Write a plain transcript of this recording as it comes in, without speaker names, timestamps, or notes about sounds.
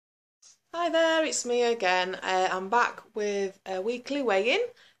Hi there, it's me again. I'm back with a weekly weigh-in.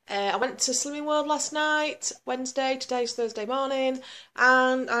 I went to Slimming World last night, Wednesday, today's Thursday morning,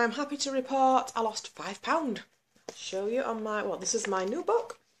 and I'm happy to report I lost £5. I'll show you on my, well, this is my new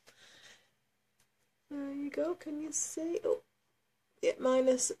book. There you go, can you see? Oh, yeah,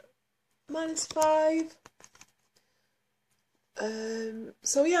 minus 5.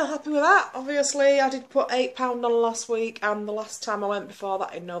 So yeah, happy with that. Obviously, I did put £8 on last week, and the last time I went before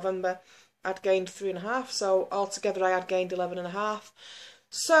that in November, I'd gained 3.5. So altogether, I had gained 11.5.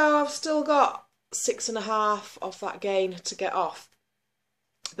 So I've still got 6.5 of that gain to get off.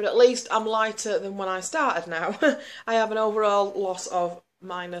 But at least I'm lighter than when I started now. I have an overall loss of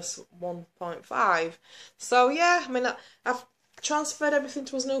minus 1.5. So yeah, I mean, I've transferred everything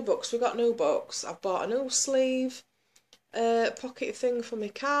to his new books. We've got new books. I've bought a new sleeve. Pocket thing for my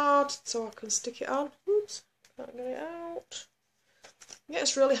card so I can stick it on. Oops, can't get it out. Yeah,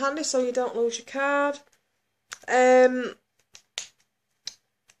 it's really handy so you don't lose your card. And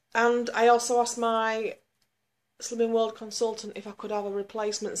I also asked my Slimming World consultant if I could have a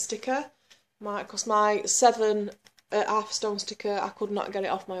replacement sticker. Because my 7 half stone sticker, I could not get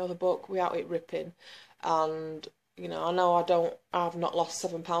it off my other book without it ripping. And you know I've not lost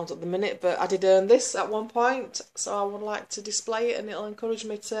 £7 at the minute, but I did earn this at one point, so I would like to display it, and it'll encourage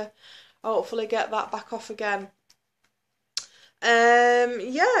me to hopefully get that back off again.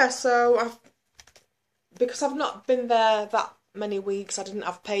 Yeah, so because I've not been there that many weeks, I didn't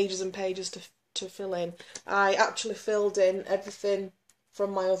have pages and pages to fill in. I actually filled in everything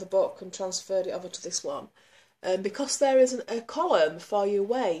from my other book and transferred it over to this one. And because there isn't a column for your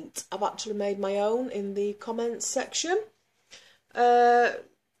weight, I've actually made my own in the comments section.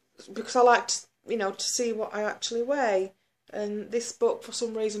 Because I like to see what I actually weigh. And this book, for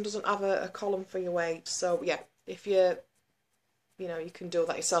some reason, doesn't have a column for your weight. So yeah, if you can do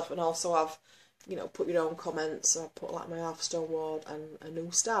that yourself, and also have, put your own comments. So I put like my half stone ward and a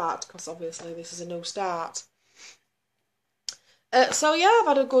new start, because obviously this is a new start. So yeah, I've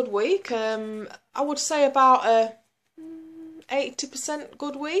had a good week. I would say about a 80%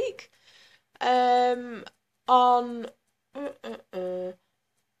 good week. On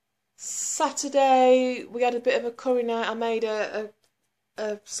Saturday we had a bit of a curry night. I made a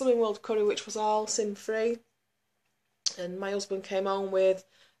Slimming World curry which was all sin free, and my husband came home with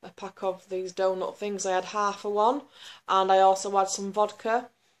a pack of these donut things. I had half of one, and I also had some vodka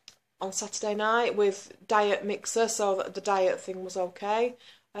on Saturday night with diet mixer, so that the diet thing was okay.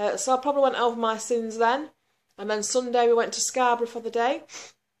 So I probably went over my sins then. And then Sunday we went to Scarborough for the day,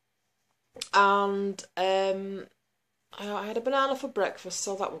 and I had a banana for breakfast,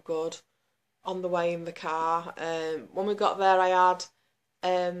 so that was good on the way in the car. When we got there I had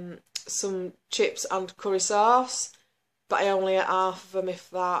some chips and curry sauce, but I only ate half of them,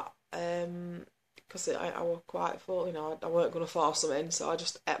 if that, because I was quite full, I weren't going to force them in, so I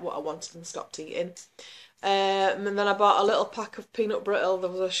just ate what I wanted and stopped eating. And then I bought a little pack of peanut brittle. There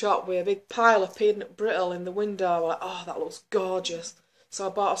was a shop with a big pile of peanut brittle in the window. I was like, oh, that looks gorgeous. So I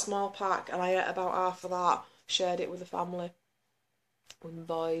bought a small pack and I ate about half of that, shared it with the family, with the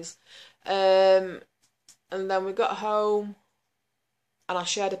boys. And then we got home and I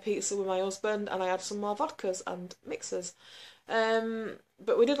shared a pizza with my husband, and I had some more vodkas and mixers.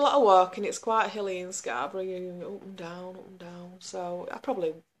 But we did a lot of walking. It's quite hilly in Scarborough, up and down, up and down. So I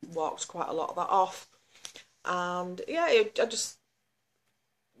probably walked quite a lot of that off. And yeah, I just,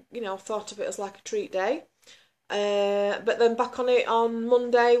 thought of it as like a treat day. But then back on it on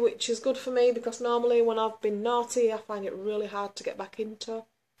Monday, which is good for me, because normally when I've been naughty, I find it really hard to get back into.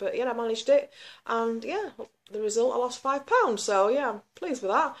 But yeah, I managed it. And yeah, the result, I lost £5. So yeah, I'm pleased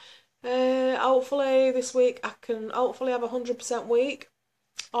with that. Hopefully this week I can hopefully have 100% week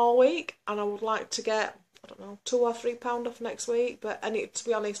all week, and I would like to get, I don't know, £2 or £3 off next week. But to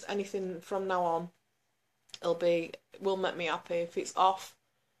be honest, anything from now on will make me happy. If it's off,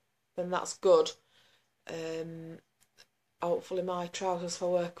 then that's good. Hopefully my trousers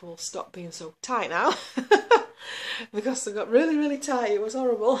for work will stop being so tight now, because they got really, really tight. It was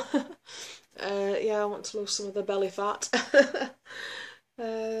horrible. Yeah, I want to lose some of the belly fat.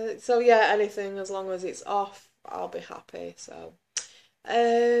 So yeah, anything as long as it's off, I'll be happy. So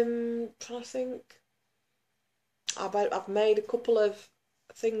trying to think. I've made a couple of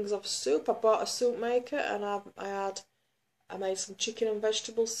things of soup. I bought a soup maker, and I made some chicken and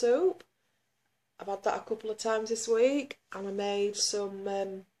vegetable soup. I've had that a couple of times this week, and I made some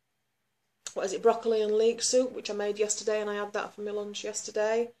broccoli and leek soup, which I made yesterday, and I had that for my lunch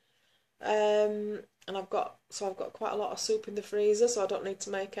yesterday. And I've got quite a lot of soup in the freezer, so I don't need to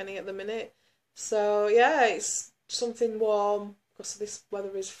make any at the minute. So yeah, it's something warm, because this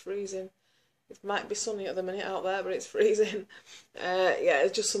weather is freezing. It might be sunny at the minute out there, but it's freezing. Yeah,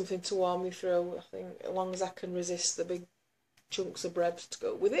 it's just something to warm me through. I think as long as I can resist the big chunks of bread to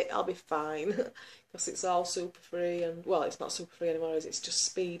go with it, I'll be fine. Because it's all super free, and well, it's not super free anymore, is it? It's just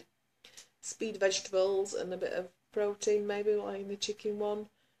speed vegetables and a bit of protein, maybe like in the chicken one,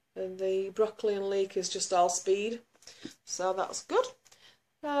 and the broccoli and leek is just all speed, so that's good.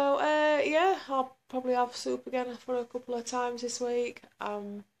 So yeah, I'll probably have soup again for a couple of times this week.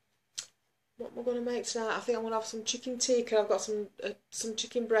 What am I going to make tonight? I think I'm going to have some chicken tikka. I've got some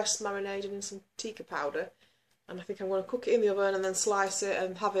chicken breast marinated in some tikka powder, and I think I'm going to cook it in the oven and then slice it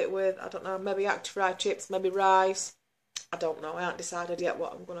and have it with, I don't know, maybe active fried chips, maybe rice. I don't know, I haven't decided yet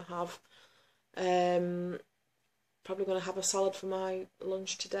what I'm going to have. Probably going to have a salad for my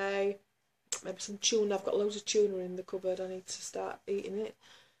lunch today. Maybe some tuna. I've got loads of tuna in the cupboard. I need to start eating it.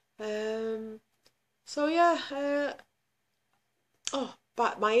 So yeah. Oh,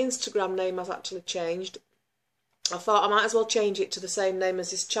 but my Instagram name has actually changed. I thought I might as well change it to the same name as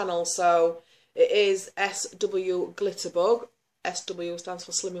this channel. So it is SW Glitterbug. SW stands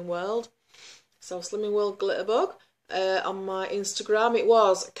for Slimming World. So Slimming World Glitterbug. On my Instagram, it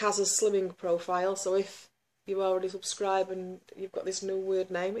was Kaz's Slimming Profile. So if you already subscribe and you've got this new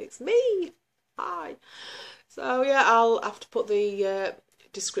weird name, it's me. Hi. So yeah, I'll have to put the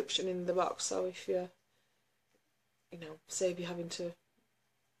description in the box. So if you save you having to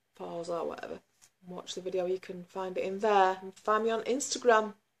pause or whatever and watch the video, you can find it in there and find me on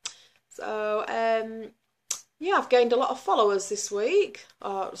Instagram. So yeah, I've gained a lot of followers this week,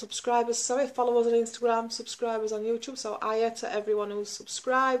 subscribers, sorry, followers on Instagram, subscribers on YouTube. So hiya to everyone who's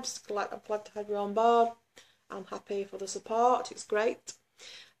subscribed. I'm glad to have you on board. I'm happy for the support, it's great.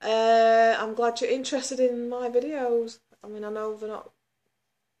 I'm glad you're interested in my videos. I mean, I know they're not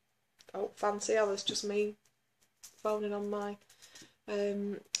fancy, it's just me phoning on my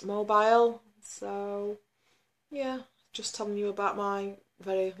mobile. So yeah, just telling you about my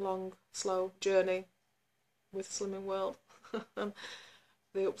very long, slow journey with Slimming World.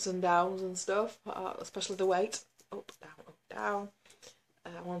 The ups and downs and stuff, especially the weight. Up, down.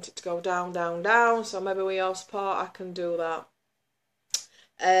 I want it to go down, down, down, so maybe with your support I can do that.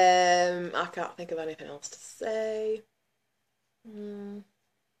 I can't think of anything else to say.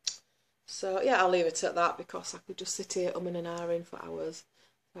 So yeah, I'll leave it at that because I could just sit here umming and ahhing for hours.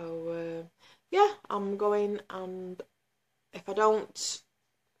 So yeah, I'm going, and if I don't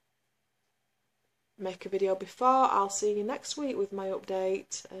make a video before, I'll see you next week with my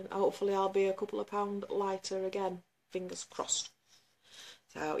update, and hopefully I'll be a couple of pounds lighter again, fingers crossed.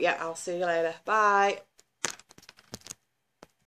 So yeah, I'll see you later, bye.